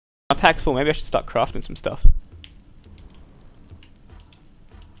pack's full. Maybe I should start crafting some stuff.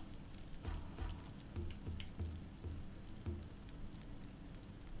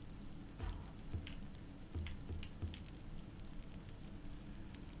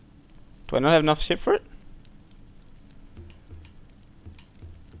 Do I not have enough shit for it?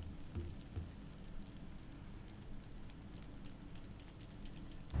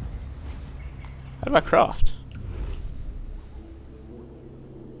 How do I craft?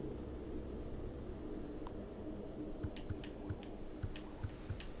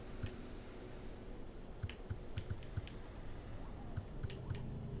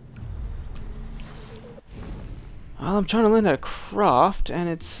 Well, I'm trying to learn how to craft, and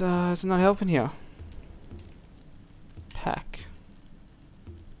it's not helping here. Pack.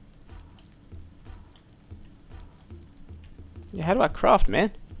 Yeah, how do I craft,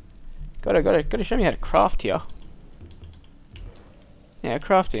 man? Gotta show me how to craft here. Yeah,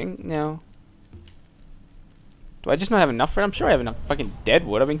 crafting. Now, do I just not have enough for it? I'm sure I have enough fucking dead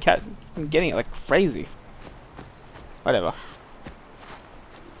wood. I'm getting it like crazy. Whatever.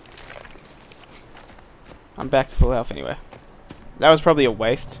 I'm back to full health anyway. That was probably a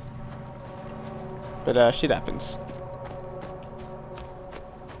waste. But shit happens.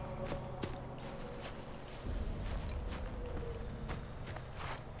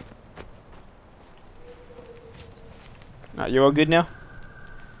 You all good now?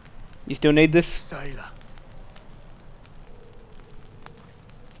 You still need this?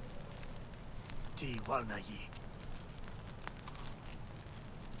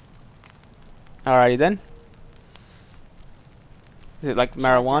 Alrighty then. Is it like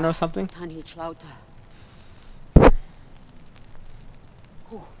marijuana or something?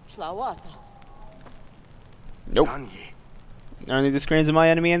 Nope. Only the screens of my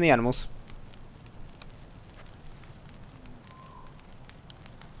enemy and the animals.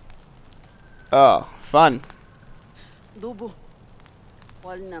 Oh, fun.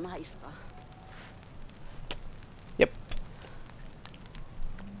 Yep.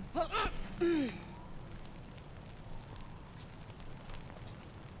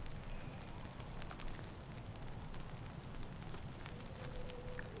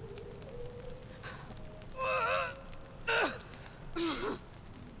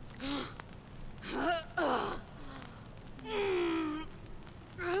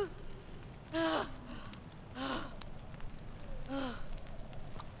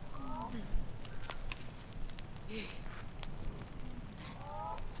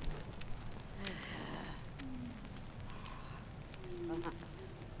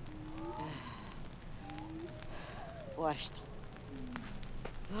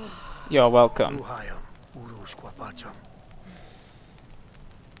 You're welcome.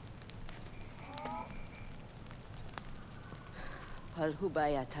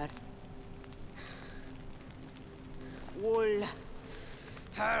 Wool,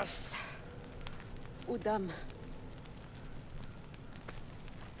 hearse, udam,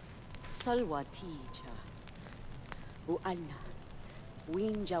 salwa tija, ualna,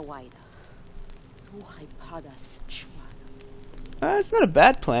 winja waida, tuhai padas shwana. It's not a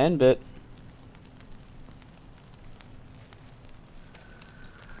bad plan, but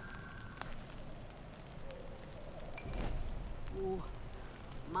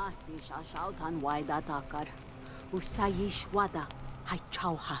Masi shashautan waida takar. Usayish wada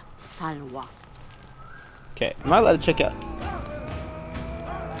haichauha salwa. okay, am I allowed to check out?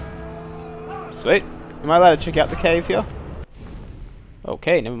 Sweet. Am I allowed to check out the cave here?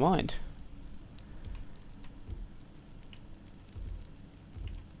 Okay, never mind.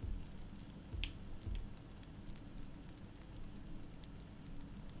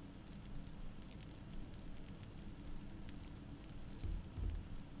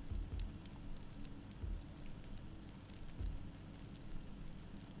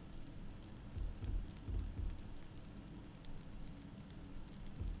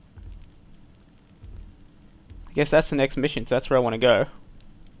 I guess that's the next mission, so that's where I want to go.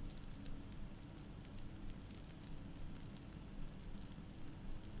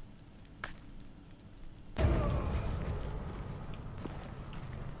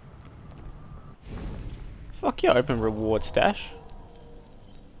 Fuck yeah, open reward stash.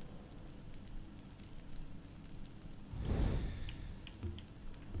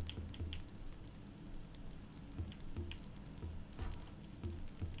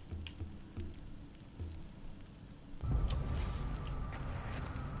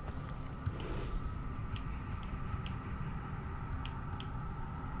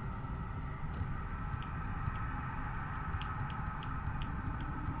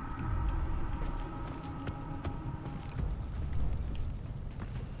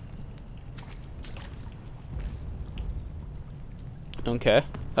 Okay.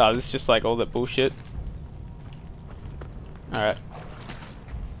 Oh, this is just like all that bullshit. Alright.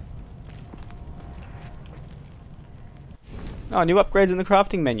 Oh, new upgrades in the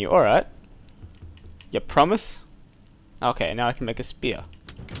crafting menu. Alright. You promise? Okay, now I can make a spear.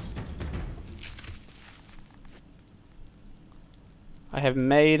 I have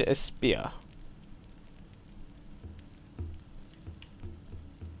made a spear.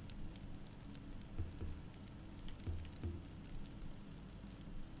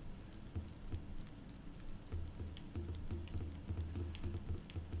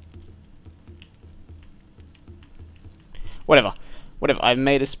 Whatever. Whatever. I've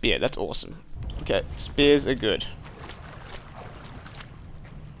made a spear. That's awesome. Okay, spears are good.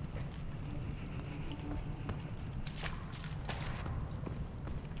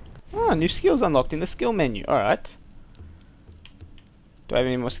 Ah, new skills unlocked in the skill menu. Alright. Do I have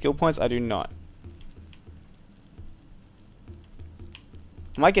any more skill points? I do not.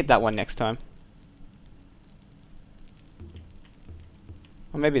 I might get that one next time.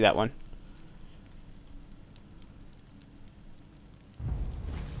 Or maybe that one.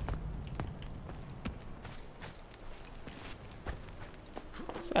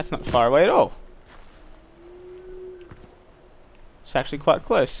 That's not far away at all. It's actually quite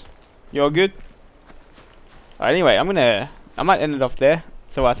close. You're good? Alright, anyway, I might end it off there.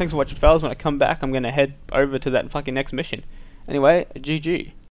 So thanks for watching, fellas. When I come back, I'm gonna head over to that fucking next mission. Anyway, GG.